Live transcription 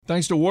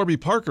Thanks to Warby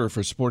Parker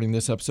for supporting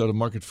this episode of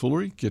Market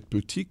Foolery. Get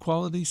boutique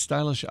quality,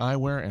 stylish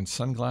eyewear and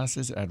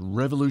sunglasses at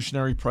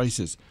revolutionary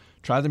prices.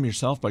 Try them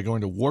yourself by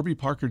going to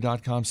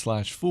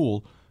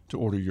warbyparker.com/fool to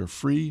order your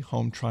free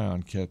home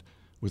try-on kit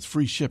with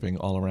free shipping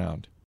all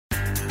around.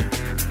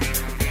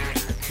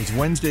 It's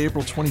Wednesday,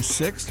 April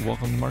 26th.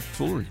 Welcome to Market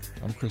Foolery.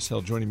 I'm Chris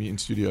Hill. Joining me in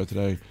studio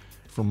today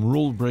from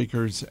Rule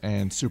Breakers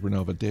and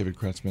Supernova, David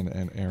Kretzmann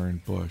and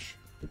Aaron Bush.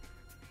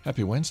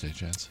 Happy Wednesday,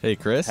 gents. Hey,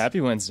 Chris. Happy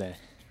Wednesday.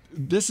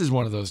 This is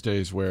one of those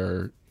days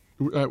where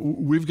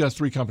we've got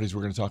three companies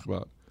we're going to talk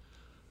about.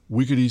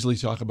 We could easily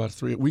talk about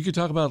three. We could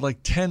talk about like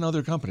 10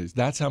 other companies.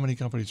 That's how many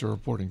companies are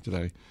reporting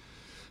today.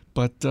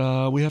 But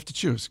we have to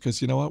choose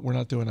because you know what? We're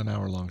not doing an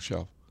hour-long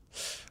show.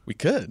 We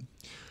could.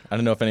 I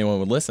don't know if anyone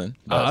would listen.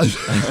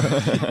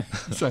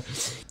 So,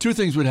 two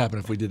things would happen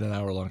if we did an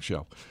hour-long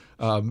show.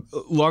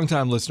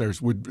 Long-time listeners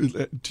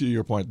would, to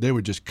your point, they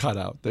would just cut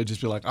out. They'd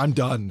just be like, I'm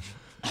done.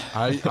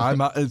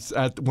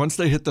 Once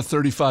they hit the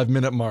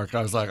 35-minute mark,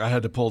 I was like, I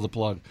had to pull the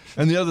plug.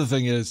 And the other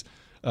thing is,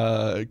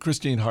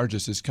 Christine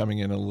Hargis is coming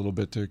in a little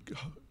bit to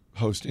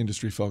host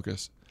Industry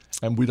Focus,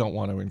 and we don't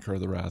want to incur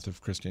the wrath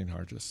of Christine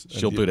Hargis.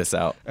 She'll boot us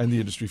out. And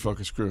the Industry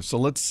Focus crew. So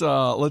let's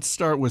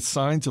start with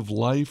signs of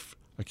life.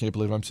 I can't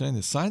believe I'm saying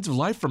this. Signs of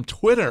life from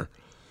Twitter.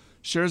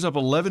 Shares up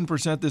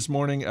 11% this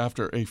morning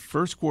after a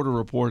first quarter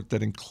report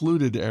that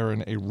included,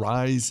 Aaron, a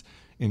rise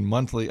in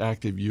monthly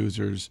active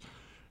users.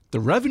 The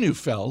revenue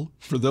fell,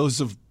 for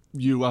those of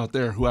you out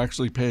there who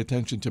actually pay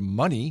attention to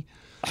money.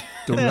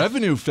 The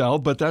revenue fell,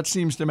 but that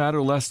seems to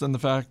matter less than the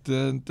fact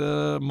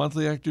that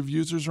monthly active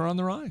users are on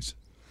the rise.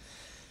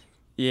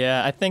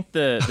 Yeah, I think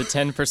the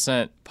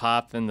 10%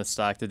 pop in the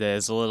stock today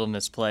is a little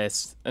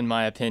misplaced, in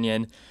my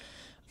opinion.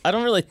 I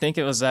don't really think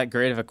it was that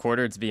great of a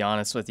quarter, to be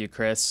honest with you,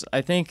 Chris.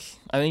 I think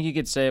you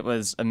could say it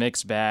was a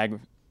mixed bag.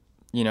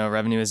 You know,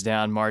 revenue is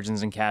down,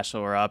 margins and cash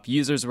flow were up,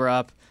 users were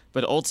up,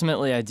 but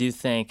ultimately I do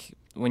think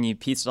when you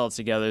piece it all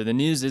together, the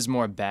news is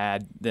more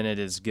bad than it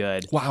is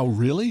good. Wow,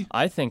 really?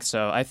 I think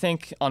so. I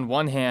think on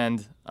one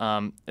hand,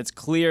 it's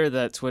clear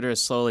that Twitter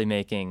is slowly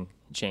making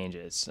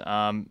changes.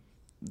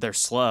 They're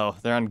slow.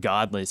 They're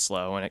ungodly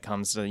slow when it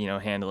comes to,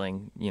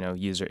 handling,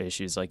 user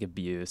issues like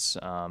abuse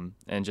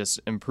and just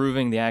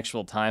improving the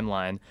actual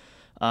timeline.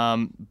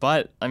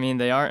 But,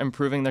 they are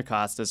improving their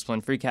cost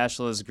discipline. Free cash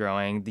flow is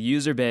growing. The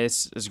user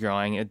base is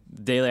growing.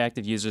 Daily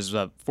active users is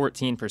up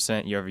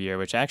 14% year over year,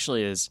 which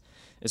actually is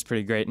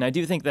pretty great. And I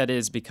do think that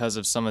is because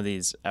of some of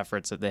these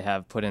efforts that they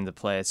have put into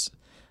place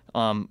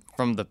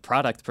from the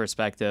product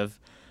perspective.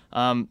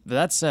 But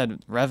that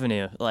said,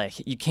 revenue,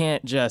 you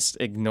can't just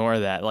ignore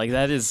that.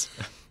 That is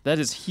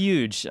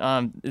huge.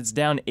 It's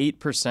down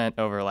 8%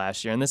 over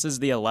last year, and this is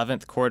the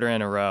 11th quarter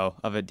in a row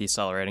of it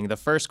decelerating. The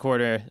first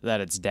quarter that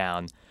it's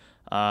down.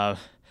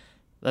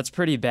 That's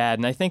pretty bad.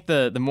 And I think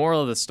the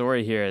moral of the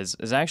story here is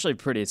actually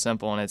pretty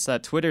simple, and it's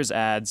that Twitter's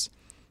ads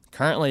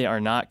currently are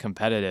not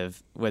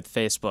competitive with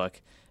Facebook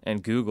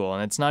and Google,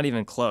 and it's not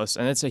even close.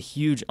 And it's a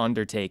huge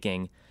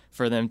undertaking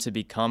for them to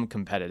become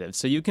competitive.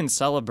 So you can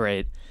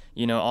celebrate,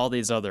 all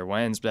these other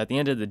wins, but at the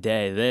end of the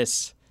day,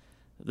 this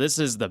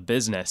is the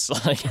business.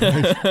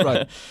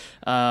 Right.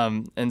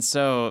 And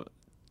so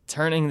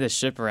turning this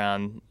ship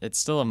around, it's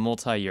still a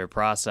multi-year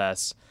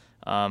process.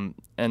 And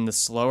the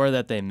slower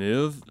that they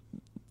move,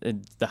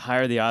 the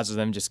higher the odds of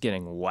them just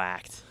getting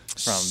whacked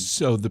from.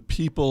 So the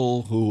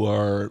people who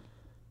are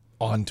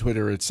on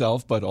Twitter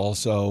itself, but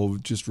also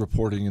just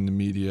reporting in the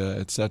media,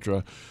 et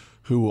cetera,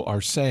 who are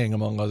saying,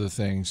 among other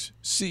things,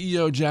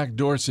 CEO Jack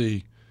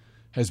Dorsey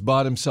has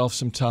bought himself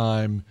some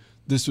time.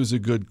 This was a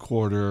good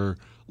quarter.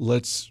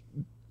 Let's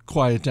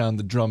quiet down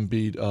the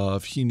drumbeat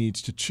of he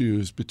needs to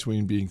choose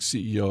between being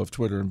CEO of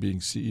Twitter and being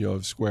CEO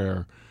of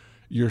Square.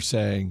 You're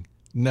saying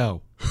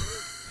no.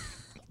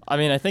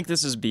 I think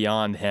this is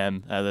beyond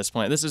him at this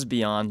point. This is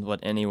beyond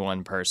what any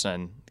one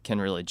person can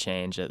really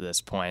change at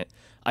this point.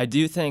 I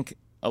do think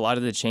a lot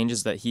of the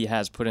changes that he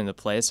has put into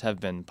place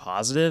have been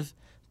positive,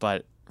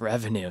 but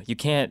revenue, you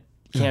can't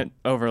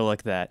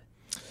overlook that.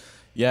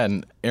 Yeah,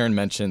 and Aaron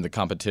mentioned the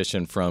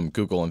competition from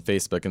Google and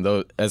Facebook,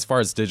 and as far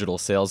as digital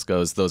sales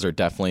goes, those are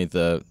definitely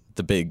the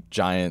big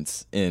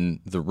giants in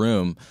the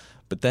room.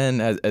 But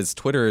then as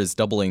Twitter is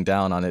doubling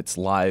down on its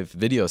live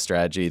video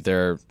strategy,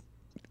 they're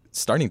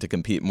starting to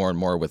compete more and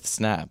more with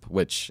Snap,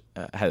 which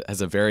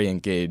has a very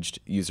engaged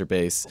user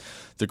base.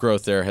 The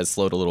growth there has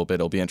slowed a little bit.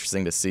 It'll be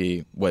interesting to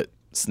see what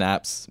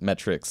Snap's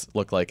metrics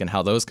look like and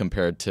how those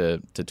compared to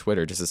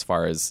Twitter, just as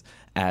far as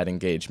ad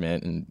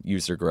engagement and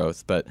user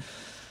growth. But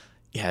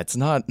yeah, it's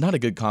not a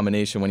good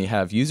combination when you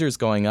have users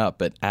going up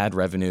but ad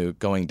revenue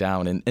going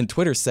down. And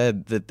Twitter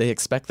said that they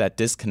expect that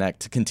disconnect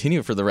to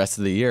continue for the rest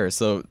of the year.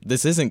 So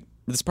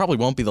this probably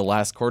won't be the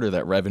last quarter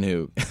that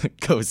revenue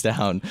goes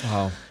down.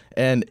 Wow.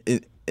 And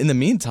in the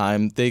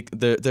meantime,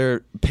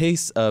 their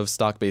pace of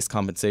stock-based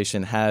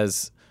compensation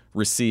has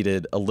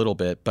receded a little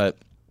bit, but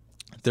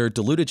their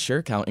diluted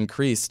share count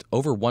increased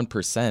over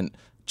 1%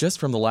 just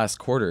from the last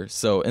quarter.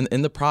 So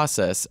in the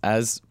process,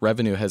 as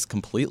revenue has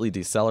completely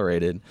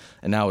decelerated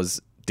and now is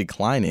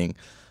declining,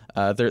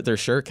 their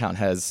share count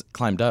has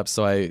climbed up.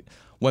 So I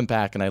went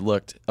back and I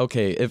looked,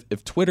 okay,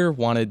 if Twitter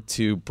wanted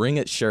to bring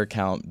its share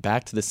count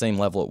back to the same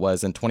level it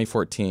was in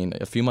 2014,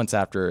 a few months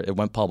after it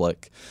went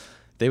public,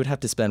 they would have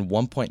to spend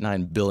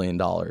 $1.9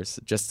 billion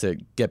just to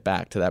get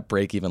back to that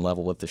break-even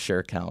level with the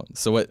share count.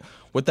 So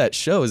what that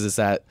shows is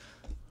that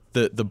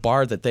the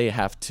bar that they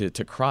have to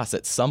cross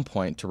at some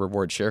point to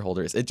reward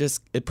shareholders,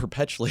 it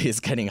perpetually is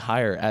getting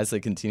higher as they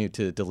continue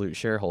to dilute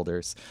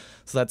shareholders.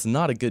 So that's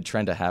not a good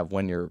trend to have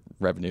when your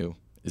revenue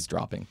is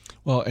dropping.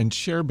 Well, and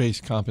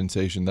share-based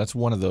compensation, that's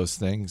one of those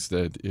things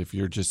that if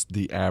you're just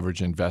the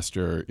average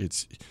investor,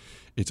 it's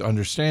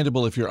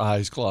understandable if your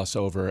eyes gloss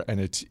over, and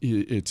it's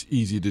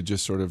easy to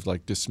just sort of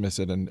like dismiss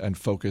it and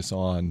focus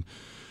on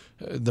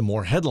the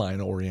more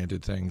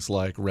headline-oriented things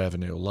like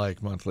revenue,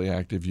 like monthly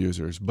active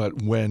users.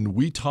 But when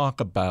we talk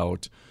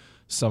about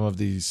some of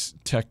these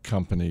tech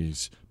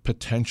companies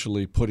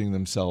potentially putting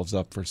themselves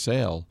up for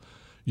sale,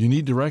 you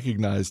need to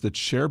recognize that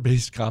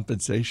share-based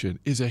compensation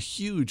is a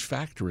huge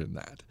factor in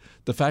that.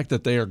 The fact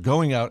that they are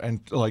going out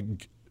and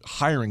like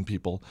hiring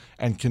people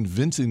and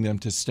convincing them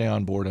to stay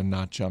on board and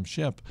not jump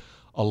ship,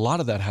 a lot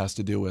of that has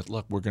to do with,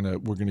 look, we're gonna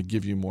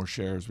give you more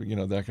shares,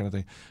 that kind of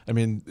thing. I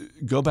mean,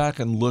 go back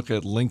and look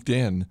at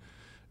LinkedIn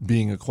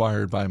being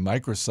acquired by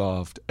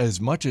Microsoft. As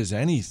much as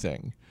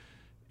anything,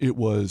 it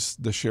was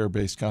the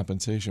share-based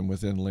compensation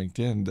within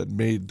LinkedIn that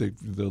made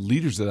the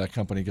leaders of that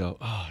company go,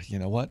 oh, you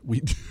know what, we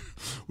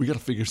got to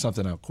figure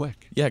something out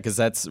quick. Yeah, because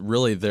that's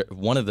really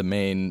one of the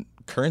main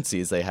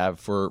currencies they have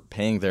for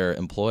paying their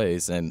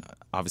employees, and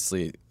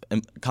obviously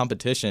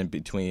competition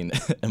between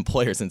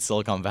employers in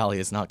Silicon Valley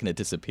is not going to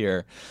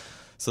disappear.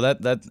 So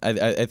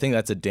I think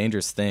that's a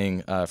dangerous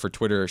thing for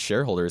Twitter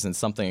shareholders and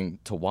something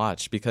to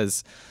watch,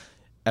 because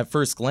at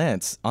first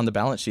glance, on the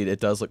balance sheet, it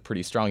does look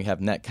pretty strong. You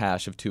have net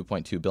cash of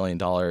 $2.2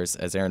 billion.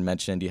 As Aaron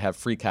mentioned, you have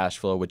free cash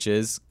flow, which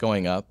is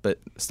going up, but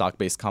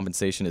stock-based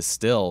compensation is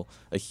still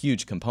a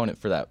huge component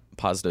for that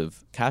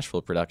positive cash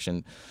flow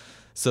production.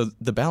 So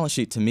the balance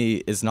sheet, to me,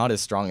 is not as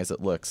strong as it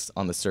looks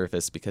on the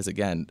surface because,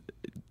 again,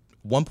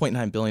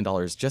 $1.9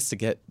 billion just to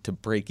get to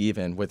break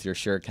even with your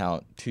share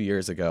count 2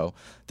 years ago,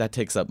 that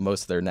takes up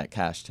most of their net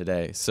cash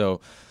today. So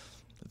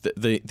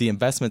the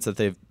investments that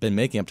they've been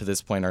making up to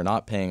this point are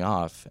not paying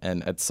off,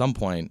 and at some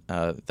point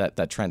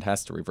that trend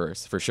has to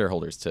reverse for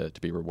shareholders to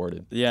be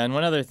rewarded. Yeah, and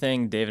one other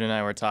thing David and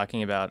I were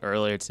talking about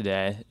earlier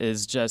today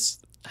is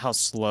just how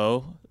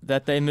slow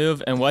that they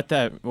move and what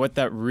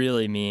that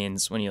really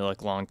means when you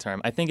look long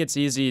term. I think it's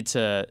easy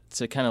to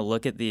kind of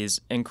look at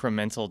these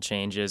incremental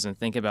changes and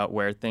think about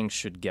where things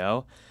should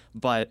go,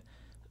 but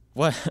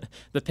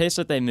the pace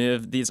that they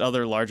move, these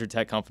other larger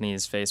tech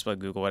companies, Facebook,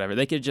 Google, whatever,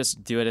 they could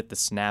just do it at the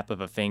snap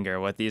of a finger.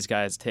 What these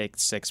guys take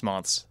 6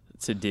 months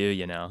to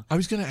do, I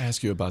was going to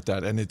ask you about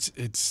that, and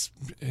it's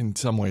in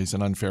some ways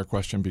an unfair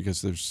question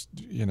because there's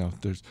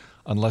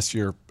unless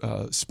you're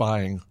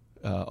spying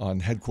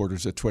on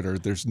headquarters at Twitter,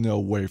 there's no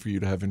way for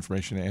you to have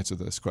information to answer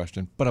this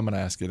question. But I'm going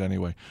to ask it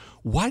anyway.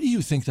 Why do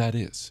you think that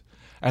is?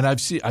 And I've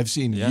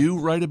seen you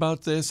write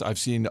about this. I've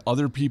seen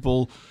other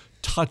people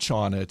touch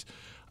on it.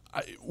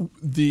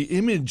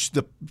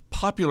 The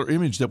popular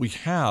image that we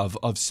have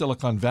of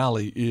Silicon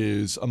Valley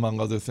is,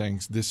 among other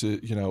things, this is,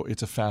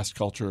 it's a fast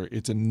culture,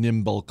 it's a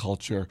nimble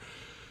culture.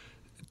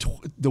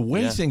 The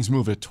way things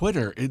move at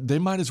Twitter, they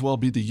might as well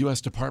be the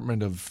U.S.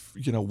 Department of,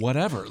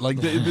 whatever.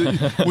 Like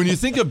when you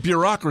think of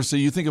bureaucracy,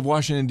 you think of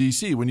Washington,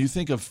 D.C. When you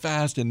think of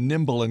fast and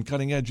nimble and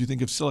cutting edge, you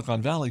think of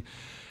Silicon Valley.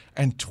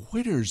 And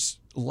Twitter's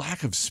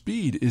lack of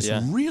speed is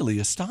really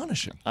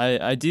astonishing.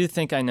 I do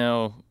think I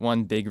know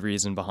one big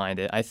reason behind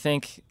it. I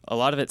think a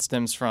lot of it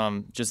stems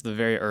from just the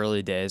very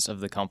early days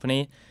of the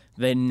company.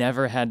 They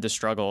never had to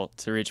struggle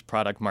to reach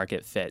product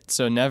market fit.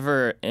 So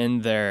never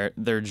in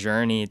their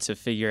journey to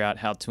figure out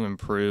how to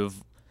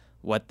improve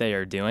what they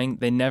are doing,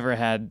 they never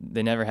had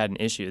an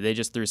issue. They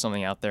just threw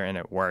something out there and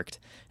it worked.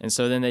 And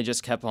so then they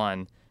just kept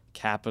on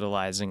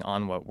capitalizing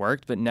on what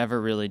worked, but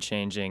never really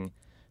changing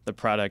the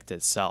product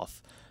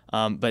itself.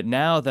 But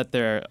now that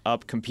they're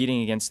up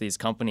competing against these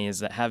companies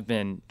that have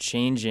been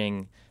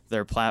changing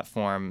their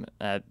platform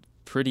at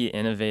pretty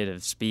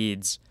innovative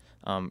speeds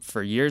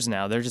for years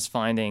now, they're just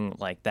finding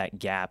like that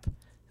gap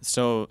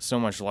so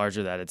much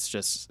larger that it's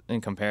just,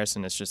 in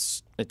comparison,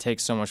 it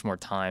takes so much more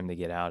time to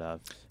get out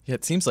of. Yeah,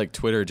 it seems like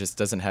Twitter just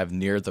doesn't have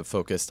near the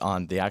focus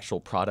on the actual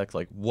product,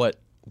 like what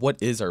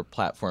is our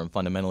platform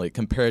fundamentally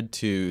compared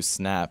to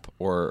Snap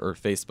or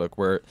Facebook,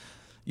 where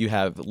you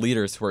have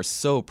leaders who are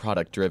so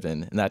product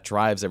driven and that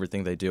drives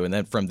everything they do. And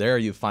then from there,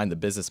 you find the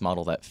business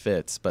model that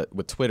fits. But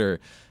with Twitter,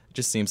 it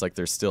just seems like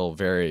they're still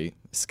very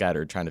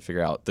scattered trying to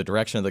figure out the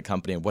direction of the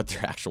company and what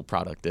their actual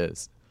product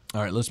is.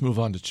 All right, let's move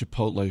on to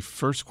Chipotle.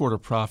 First quarter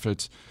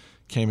profits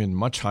came in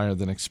much higher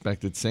than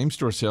expected.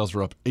 Same-store sales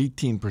were up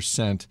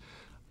 18%.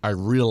 I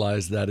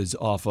realize that is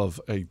off of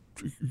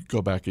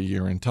go back a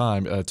year in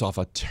time, it's off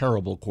a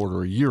terrible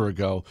quarter a year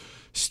ago.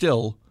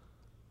 Still,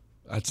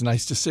 that's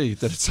nice to see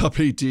that it's up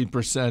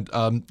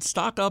 18%.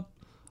 Stock up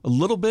a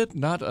little bit,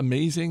 not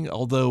amazing,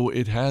 although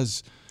it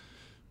has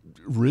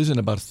risen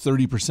about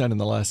 30% in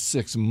the last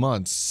 6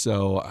 months.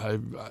 So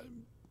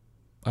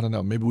I don't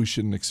know, maybe we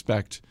shouldn't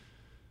expect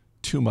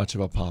too much of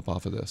a pop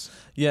off of this.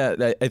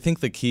 Yeah, I think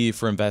the key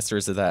for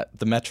investors is that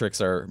the metrics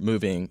are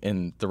moving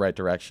in the right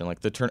direction. Like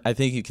I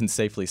think you can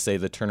safely say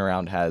the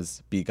turnaround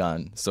has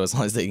begun. So as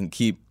long as they can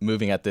keep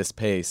moving at this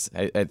pace,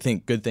 I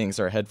think good things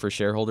are ahead for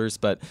shareholders.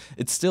 But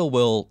it still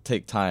will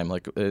take time.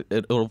 Like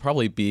it'll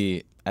probably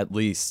be at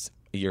least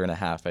a year and a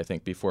half, I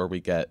think, before we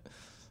get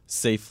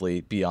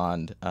safely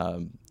beyond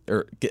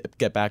or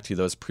get back to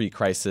those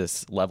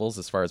pre-crisis levels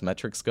as far as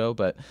metrics go.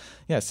 But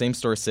yeah,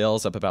 same-store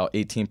sales up about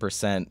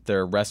 18%.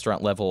 Their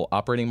restaurant-level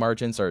operating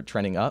margins are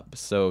trending up.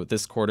 So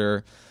this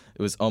quarter,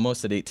 it was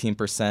almost at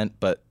 18%,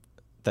 but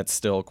that's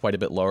still quite a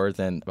bit lower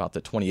than about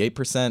the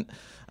 28%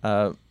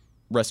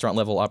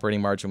 restaurant-level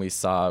operating margin we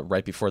saw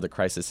right before the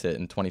crisis hit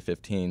in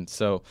 2015.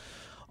 So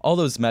all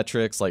those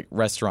metrics like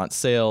restaurant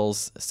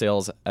sales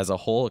as a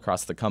whole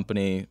across the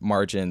company,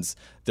 margins,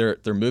 they're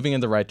moving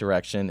in the right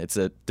direction. It's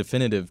a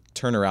definitive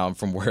turnaround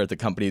from where the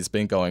company's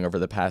been going over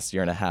the past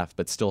year and a half,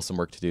 but still some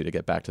work to do to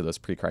get back to those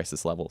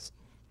pre-crisis levels.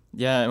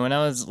 Yeah, and when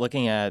I was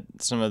looking at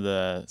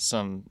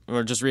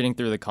or just reading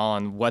through the call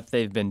on what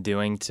they've been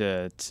doing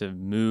to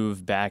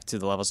move back to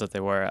the levels that they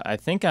were, I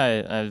think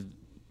I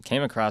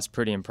came across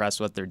pretty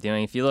impressed what they're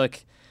doing. If you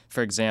look,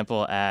 for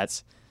example,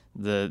 at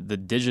the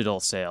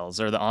digital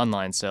sales or the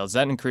online sales,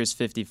 that increased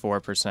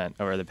 54%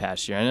 over the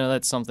past year. I know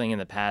that's something in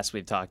the past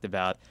we've talked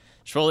about.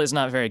 Chipotle is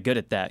not very good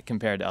at that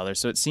compared to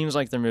others, so it seems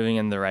like they're moving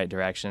in the right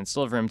direction.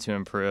 Still have room to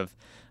improve.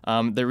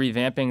 They're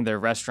revamping their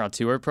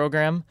restaurateur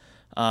program,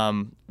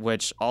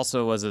 which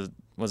also was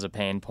a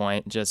pain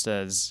point, just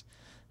as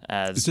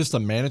Is this the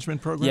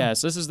management program? Yeah,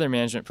 so this is their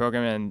management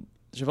program, and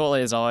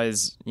Chipotle is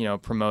always,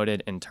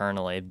 promoted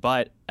internally,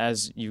 but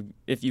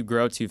if you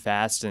grow too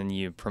fast and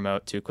you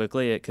promote too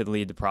quickly, it could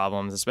lead to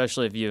problems,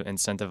 especially if you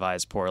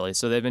incentivize poorly.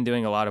 So they've been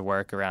doing a lot of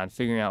work around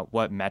figuring out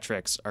what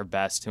metrics are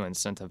best to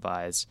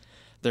incentivize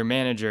their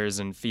managers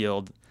and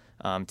field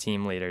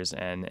team leaders,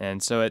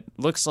 and so it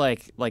looks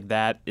like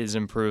that is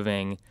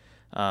improving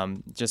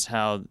just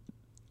how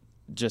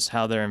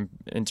they're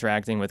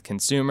interacting with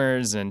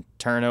consumers and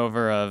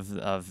turnover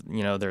of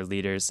their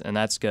leaders, and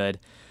that's good.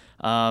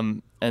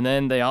 And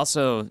then they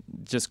also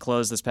just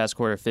closed this past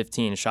quarter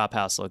 15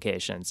 ShopHouse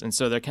locations, and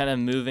so they're kind of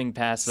moving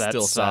past that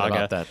Still saga. sad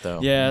about that,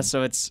 though. Yeah,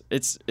 so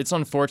it's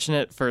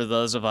unfortunate for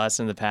those of us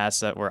in the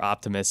past that were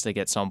optimistic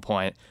at some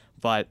point,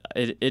 but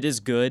it is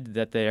good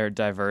that they are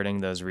diverting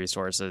those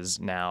resources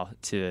now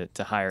to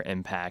higher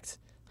impact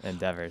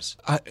endeavors.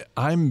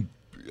 I'm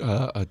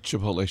a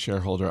Chipotle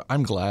shareholder.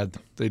 I'm glad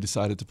they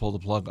decided to pull the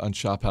plug on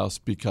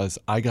ShopHouse because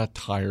I got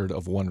tired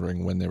of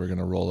wondering when they were going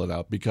to roll it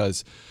out,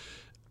 because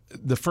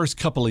the first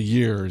couple of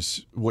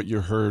years, what you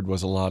heard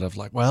was a lot of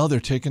like, well, they're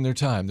taking their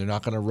time. They're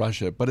not going to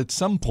rush it. But at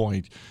some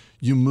point,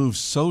 you move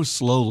so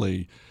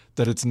slowly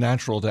that it's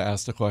natural to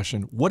ask the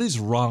question, what is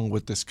wrong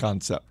with this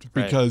concept?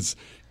 Right. Because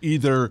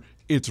either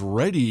it's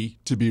ready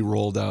to be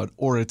rolled out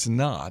or it's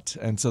not.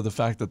 And so the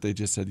fact that they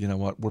just said, you know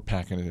what, we're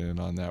packing it in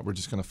on that. We're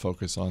just going to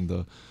focus on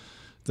the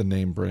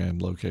name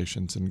brand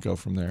locations and go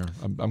from there.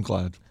 I'm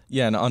glad.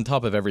 Yeah, and on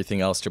top of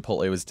everything else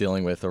Chipotle was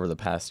dealing with over the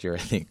past year, I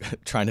think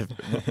trying to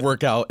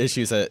work out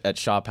issues at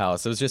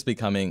ShopHouse, it was just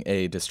becoming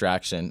a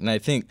distraction. And I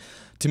think,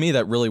 to me,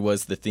 that really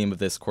was the theme of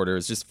this quarter. It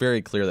was just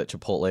very clear that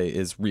Chipotle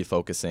is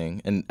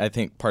refocusing. And I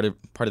think part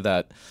of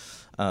that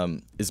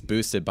is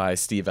boosted by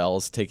Steve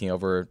Ells taking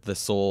over the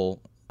sole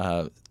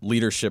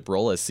leadership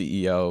role as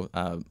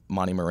CEO.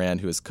 Monty Moran,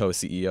 who was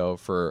co-CEO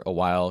for a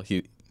while,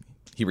 he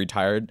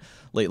retired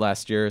late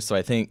last year. So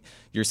I think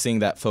you're seeing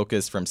that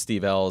focus from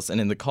Steve Ells.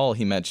 And in the call,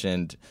 he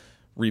mentioned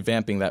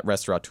revamping that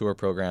restaurateur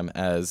program,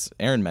 as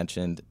Aaron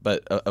mentioned.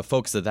 But a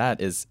focus of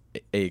that is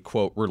a,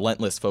 quote,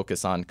 relentless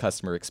focus on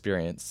customer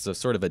experience. So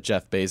sort of a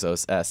Jeff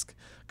Bezos-esque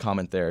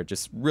comment there,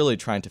 just really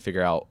trying to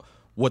figure out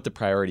what the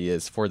priority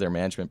is for their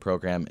management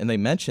program. And they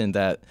mentioned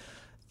that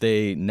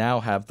they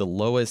now have the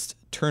lowest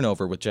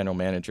turnover with general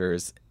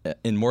managers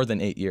in more than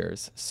 8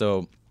 years.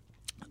 So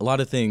a lot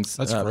of things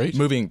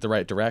moving the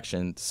right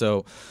direction.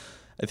 So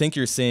I think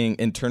you're seeing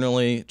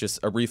internally just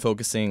a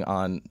refocusing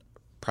on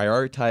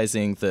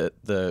prioritizing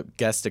the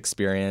guest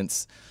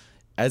experience.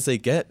 As they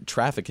get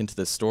traffic into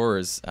the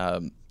stores,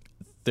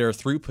 their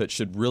throughput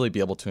should really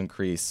be able to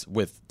increase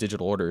with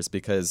digital orders,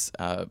 because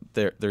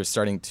they're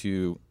starting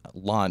to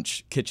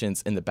launch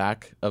kitchens in the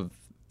back of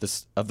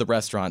the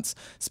restaurants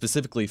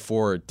specifically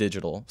for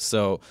digital.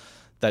 So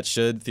that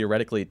should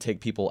theoretically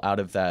take people out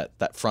of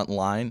that front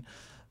line.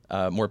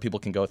 More people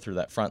can go through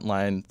that front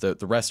line. The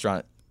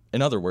restaurant,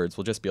 in other words,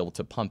 will just be able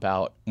to pump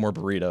out more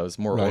burritos,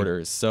 more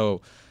orders.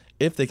 So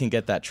if they can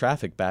get that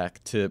traffic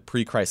back to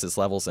pre-crisis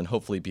levels and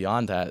hopefully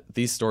beyond that,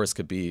 these stores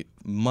could be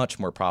much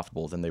more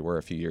profitable than they were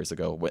a few years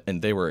ago,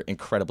 and they were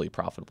incredibly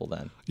profitable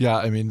then. Yeah,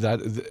 I mean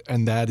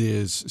that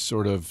is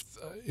sort of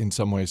in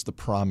some ways the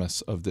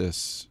promise of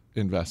this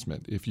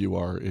investment. If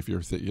you're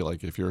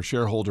a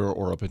shareholder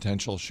or a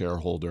potential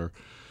shareholder,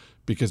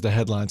 because the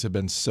headlines have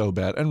been so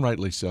bad, and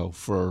rightly so,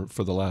 for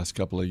the last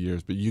couple of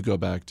years. But you go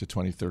back to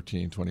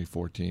 2013,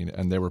 2014,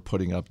 and they were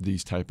putting up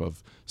these type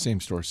of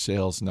same-store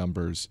sales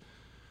numbers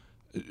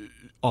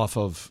off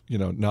of,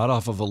 not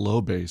off of a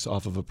low base,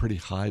 off of a pretty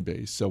high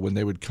base. So when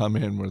they would come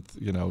in with,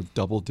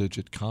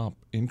 double-digit comp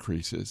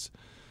increases,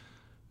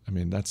 I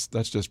mean, that's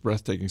just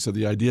breathtaking. So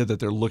the idea that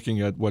they're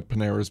looking at what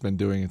Panera's been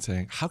doing and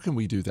saying, how can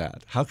we do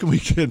that? How can we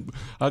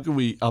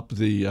up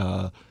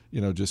the,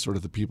 just sort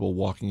of the people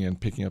walking in,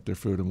 picking up their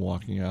food and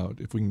walking out?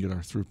 If we can get our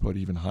throughput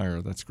even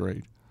higher, that's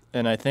great.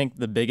 And I think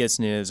the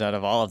biggest news out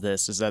of all of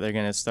this is that they're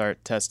going to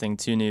start testing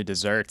 2 new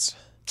desserts.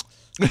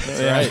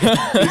 Right.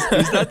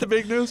 Is that the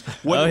big news?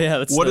 What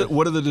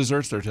are the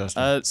desserts they're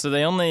testing? So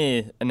they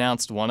only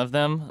announced one of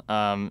them.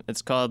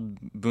 It's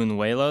called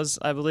buñuelos,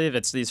 I believe.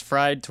 It's these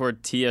fried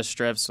tortilla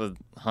strips with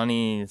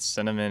honey,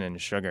 cinnamon,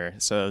 and sugar.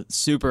 So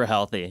super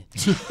healthy.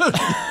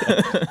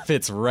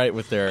 Fits right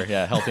with their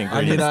healthy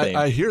ingredients. I mean,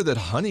 I hear that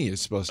honey is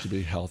supposed to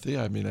be healthy.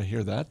 I mean, I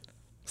hear that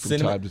from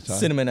time to time.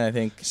 Cinnamon, I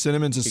think.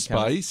 Cinnamon's a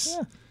spice.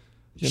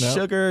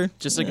 Sugar.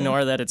 Just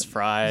ignore that it's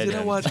fried. You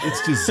know what?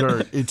 It's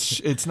dessert.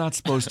 It's not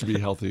supposed to be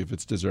healthy if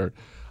it's dessert.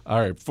 All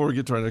right. Before we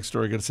get to our next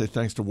story, I got to say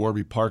thanks to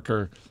Warby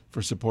Parker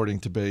for supporting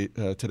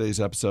today's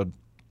episode.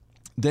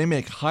 They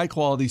make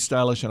high-quality,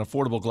 stylish, and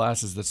affordable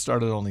glasses that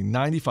start at only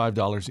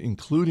 $95,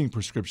 including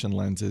prescription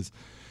lenses.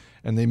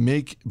 And they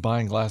make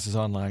buying glasses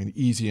online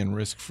easy and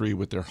risk-free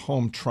with their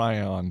home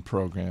try-on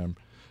program.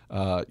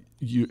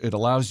 It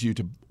allows you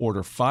to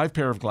order 5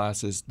 pair of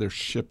glasses. They're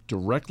shipped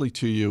directly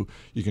to you.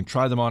 You can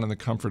try them on in the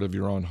comfort of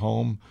your own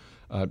home.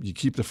 You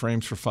keep the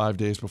frames for 5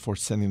 days before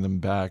sending them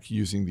back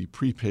using the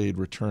prepaid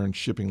return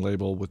shipping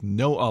label with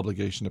no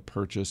obligation to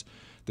purchase.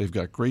 They've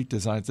got great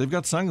designs. They've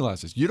got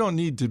sunglasses. You don't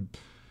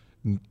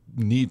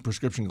need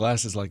prescription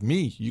glasses like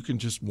me. You can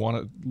just want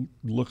to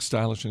look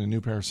stylish in a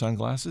new pair of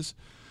sunglasses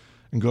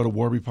and go to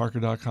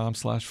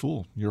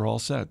warbyparker.com/fool. You're all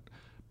set.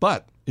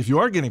 But if you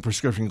are getting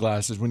prescription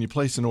glasses, when you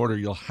place an order,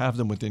 you'll have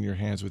them within your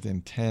hands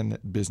within 10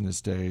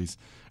 business days.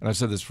 And I've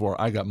said this before,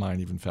 I got mine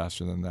even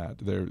faster than that.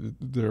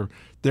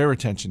 Their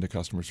attention to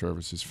customer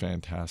service is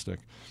fantastic.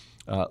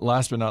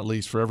 Last but not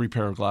least, for every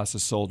pair of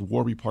glasses sold,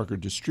 Warby Parker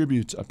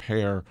distributes a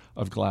pair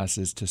of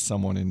glasses to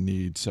someone in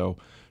need. So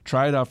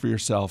try it out for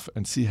yourself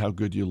and see how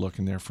good you look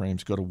in their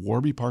frames. Go to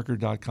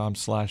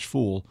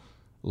warbyparker.com/fool,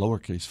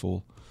 lowercase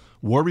fool.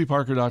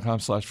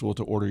 warbyparker.com/fool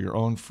to order your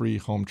own free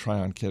home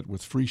try-on kit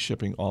with free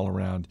shipping all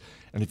around.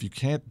 And if you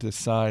can't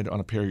decide on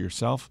a pair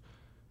yourself,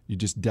 you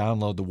just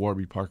download the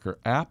Warby Parker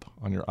app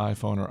on your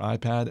iPhone or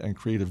iPad and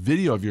create a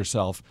video of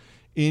yourself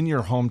in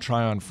your home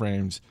try-on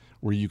frames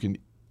where you can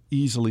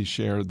easily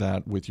share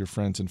that with your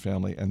friends and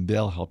family, and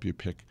they'll help you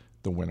pick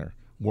the winner.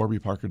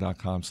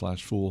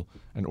 warbyparker.com/fool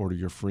and order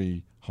your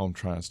free home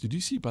try-ons. Did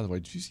you see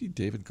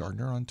David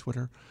Gardner on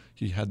Twitter?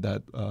 He had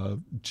that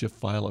GIF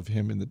file of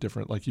him in the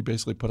different, he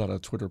basically put out a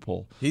Twitter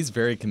poll. He's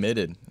very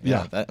committed.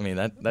 Yeah.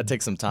 That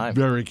takes some time.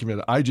 Very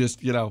committed. I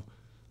just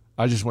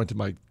went to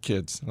my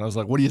kids and I was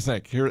like, what do you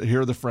think?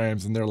 Here are the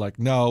frames. And they're like,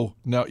 no,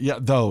 yeah,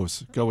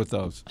 those. Go with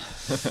those.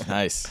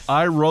 Nice.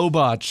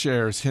 iRobot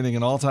shares hitting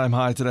an all-time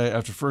high today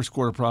after first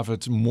quarter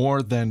profits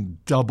more than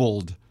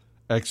doubled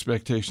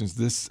expectations.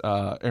 This,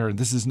 Aaron,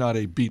 this is not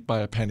a beat by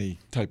a penny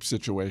type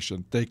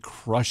situation. They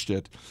crushed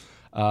it.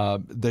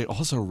 They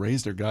also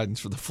raised their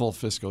guidance for the full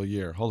fiscal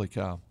year. Holy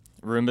cow.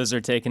 Roombas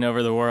are taking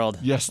over the world.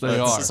 Yes, they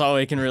are. That's all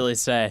we can really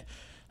say.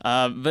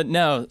 But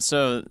no,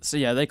 so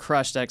yeah, they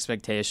crushed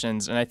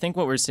expectations. And I think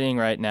what we're seeing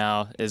right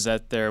now is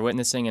that they're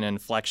witnessing an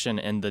inflection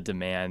in the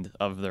demand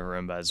of the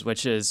Roombas,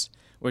 which is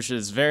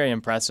very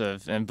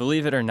impressive. And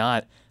believe it or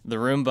not, the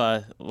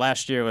Roomba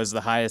last year was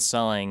the highest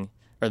selling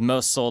or the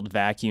most sold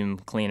vacuum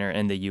cleaner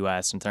in the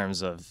U.S. in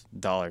terms of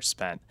dollars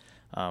spent,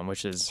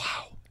 which is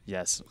wow.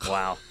 Yes,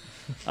 wow.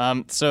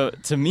 So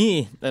to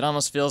me, it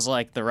almost feels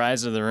like the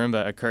rise of the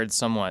Roomba occurred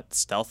somewhat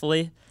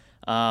stealthily.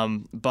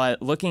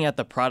 But looking at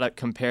the product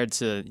compared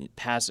to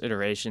past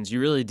iterations,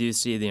 you really do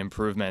see the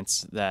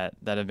improvements that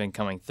have been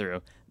coming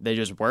through. They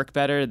just work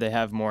better. They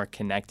have more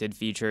connected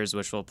features,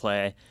 which will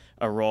play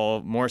a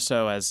role more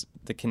so as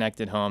the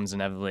connected homes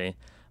inevitably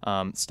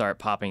start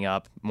popping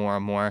up more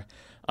and more.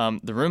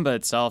 The Roomba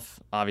itself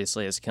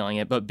obviously is killing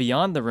it, but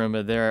beyond the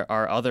Roomba, there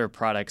are other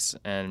products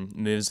and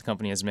moves the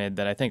company has made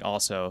that I think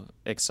also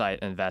excite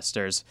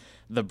investors.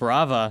 The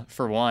Brava,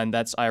 for one,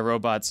 that's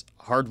iRobot's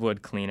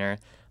hardwood cleaner.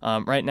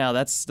 Right now,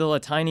 that's still a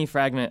tiny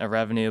fragment of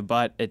revenue,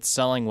 but it's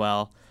selling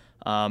well.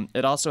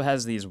 It also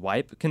has these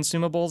wipe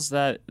consumables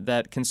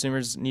that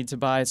consumers need to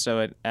buy, so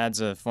it adds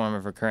a form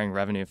of recurring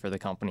revenue for the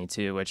company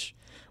too, which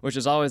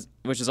is always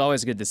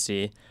good to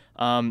see.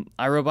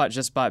 iRobot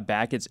just bought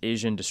back its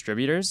Asian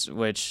distributors,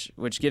 which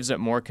gives it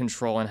more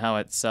control in how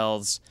it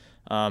sells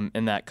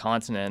in that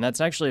continent, and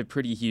that's actually a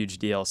pretty huge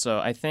deal. So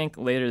I think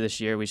later this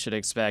year we should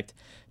expect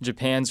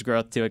Japan's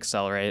growth to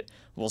accelerate.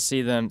 We'll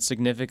see them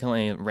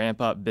significantly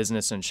ramp up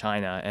business in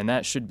China, and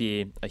that should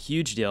be a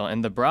huge deal.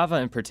 And the Brava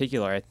in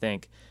particular, I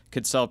think,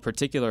 could sell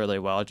particularly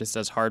well, just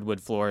as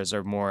hardwood floors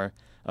are more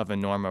of a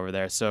norm over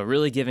there. So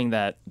really giving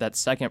that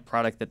second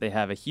product that they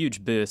have a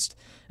huge boost.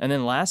 And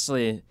then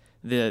lastly,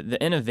 the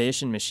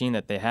innovation machine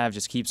that they have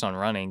just keeps on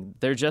running.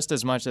 They're just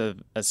as much a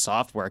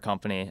software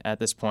company at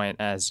this point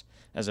as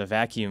a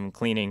vacuum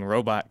cleaning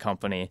robot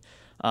company.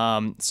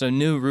 So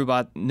new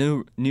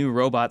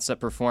robots that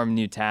perform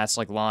new tasks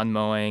like lawn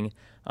mowing,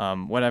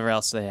 whatever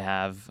else they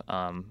have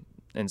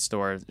in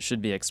store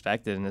should be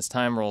expected. And as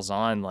time rolls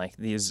on, like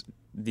these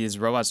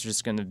robots are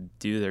just going to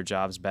do their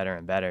jobs better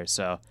and better.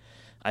 So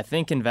I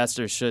think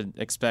investors should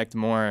expect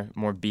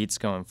more beats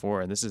going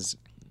forward. This is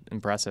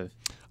impressive.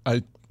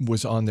 I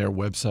was on their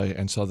website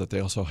and saw that they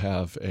also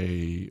have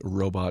a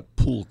robot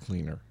pool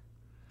cleaner.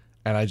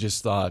 And I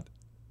just thought,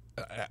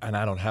 and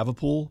I don't have a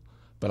pool,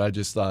 but I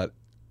just thought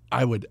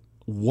I would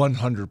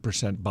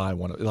 100% buy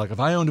one. Like if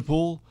I owned a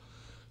pool,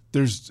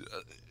 there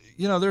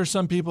are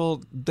some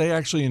people, they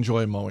actually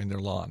enjoy mowing their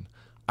lawn.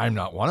 I'm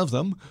not one of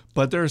them,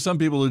 but there are some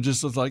people who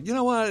just look like, you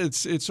know what,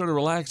 it's sort of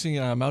relaxing.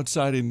 I'm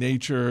outside in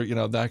nature,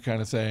 that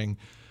kind of thing.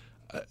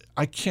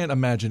 I can't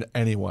imagine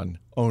anyone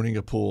owning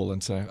a pool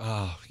and saying,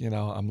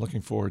 I'm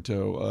looking forward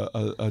to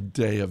a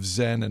day of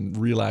zen and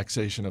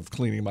relaxation of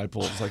cleaning my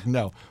pool. It's like,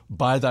 no,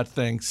 buy that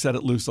thing, set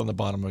it loose on the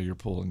bottom of your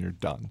pool, and you're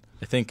done.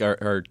 I think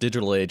our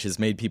digital age has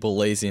made people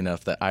lazy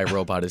enough that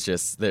iRobot is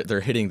just, they're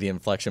hitting the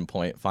inflection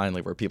point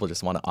finally where people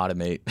just want to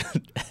automate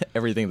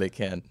everything they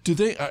can. Do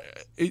they...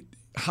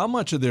 how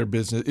much of their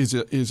business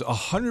is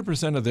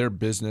 100% of their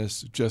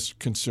business just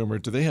consumer?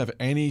 Do they have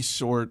any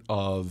sort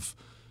of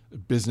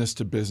business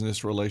to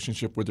business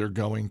relationship where they're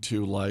going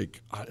to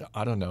like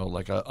I don't know,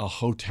 like a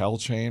hotel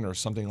chain or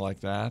something like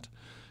that,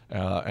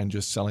 and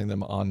just selling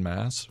them en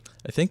masse?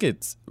 I think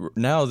it's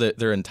now that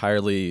they're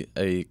entirely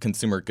a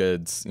consumer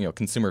goods,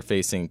 consumer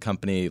facing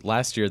company.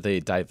 Last year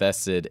they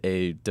divested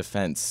a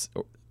defense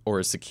or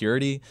a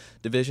security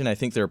division. I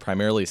think they're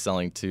primarily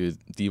selling to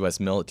the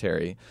U.S.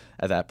 military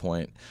at that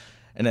point.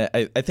 And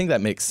I think that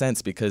makes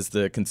sense because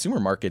the consumer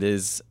market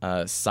is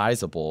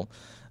sizable.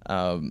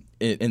 In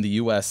the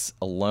U.S.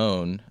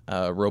 alone,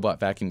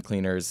 robot vacuum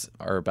cleaners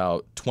are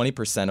about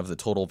 20% of the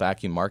total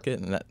vacuum market.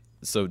 And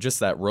so just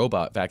that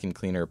robot vacuum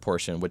cleaner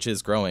portion, which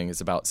is growing, is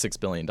about $6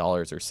 billion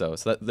or so.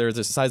 So there's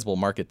a sizable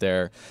market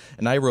there.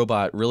 And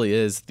iRobot really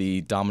is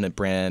the dominant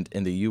brand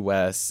in the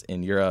U.S.,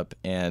 in Europe,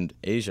 and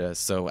Asia.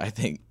 So I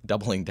think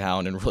doubling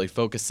down and really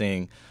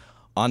focusing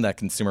on that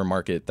consumer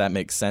market, that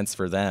makes sense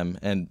for them.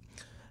 And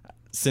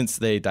since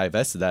they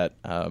divested that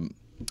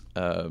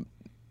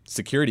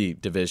security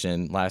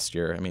division last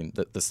year, I mean,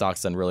 the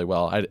stock's done really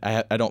well.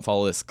 I don't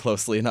follow this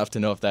closely enough to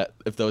know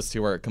if those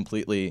two are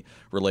completely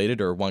related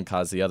or one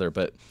caused the other.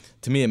 But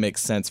to me, it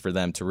makes sense for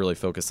them to really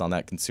focus on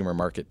that consumer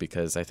market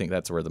because I think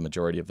that's where the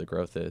majority of the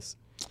growth is.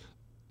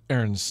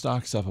 Aaron, the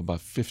stock's up about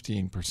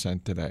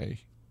 15% today.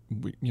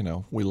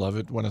 We love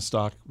it when a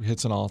stock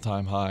hits an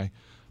all-time high.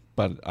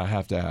 But I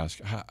have to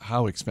ask,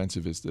 how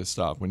expensive is this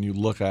stock? When you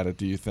look at it,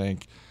 do you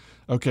think,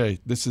 okay,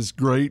 this is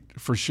great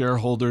for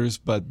shareholders,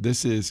 but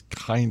this is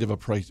kind of a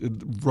price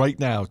right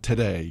now,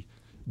 today,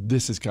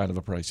 this is kind of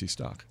a pricey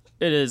stock?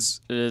 It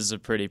is a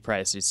pretty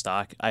pricey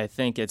stock. I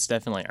think it's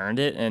definitely earned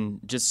it.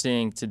 And just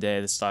seeing today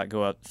the stock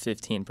go up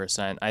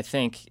 15%, I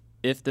think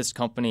if this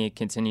company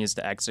continues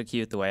to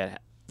execute the way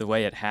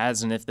it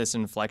has, and if this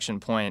inflection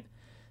point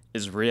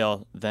is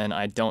real, then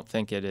I don't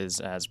think it is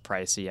as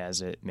pricey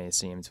as it may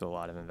seem to a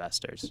lot of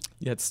investors.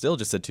 Yeah, it's still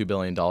just a $2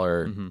 billion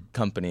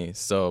company,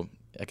 so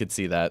I could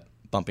see that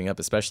bumping up,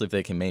 especially if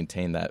they can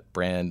maintain that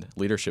brand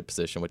leadership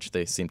position, which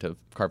they seem to have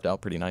carved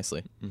out pretty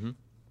nicely. Mm-hmm.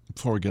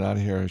 Before we get out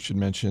of here, I should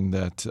mention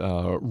that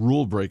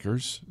Rule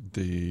Breakers,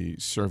 the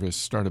service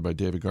started by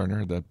David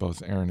Gardner that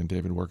both Aaron and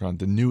David work on,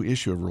 the new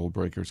issue of Rule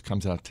Breakers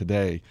comes out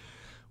today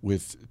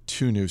with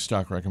 2 new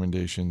stock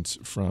recommendations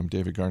from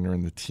David Gardner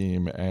and the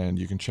team. And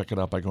you can check it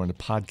out by going to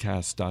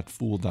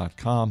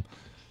podcast.fool.com.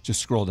 Just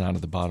scroll down to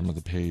the bottom of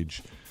the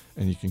page,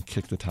 and you can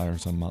kick the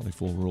tires on Motley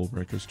Fool Rule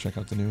Breakers. Check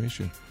out the new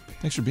issue.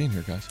 Thanks for being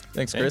here, guys.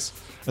 Thanks, Chris.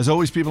 As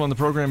always, people on the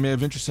program may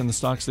have interest in the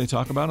stocks they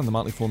talk about, and the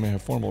Motley Fool may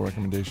have formal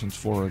recommendations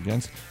for or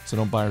against, so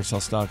don't buy or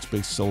sell stocks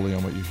based solely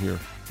on what you hear.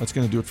 That's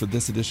going to do it for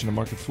this edition of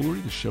Market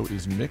Foolery. The show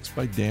is mixed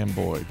by Dan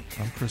Boyd.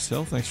 I'm Chris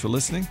Hill. Thanks for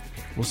listening.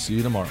 We'll see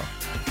you tomorrow.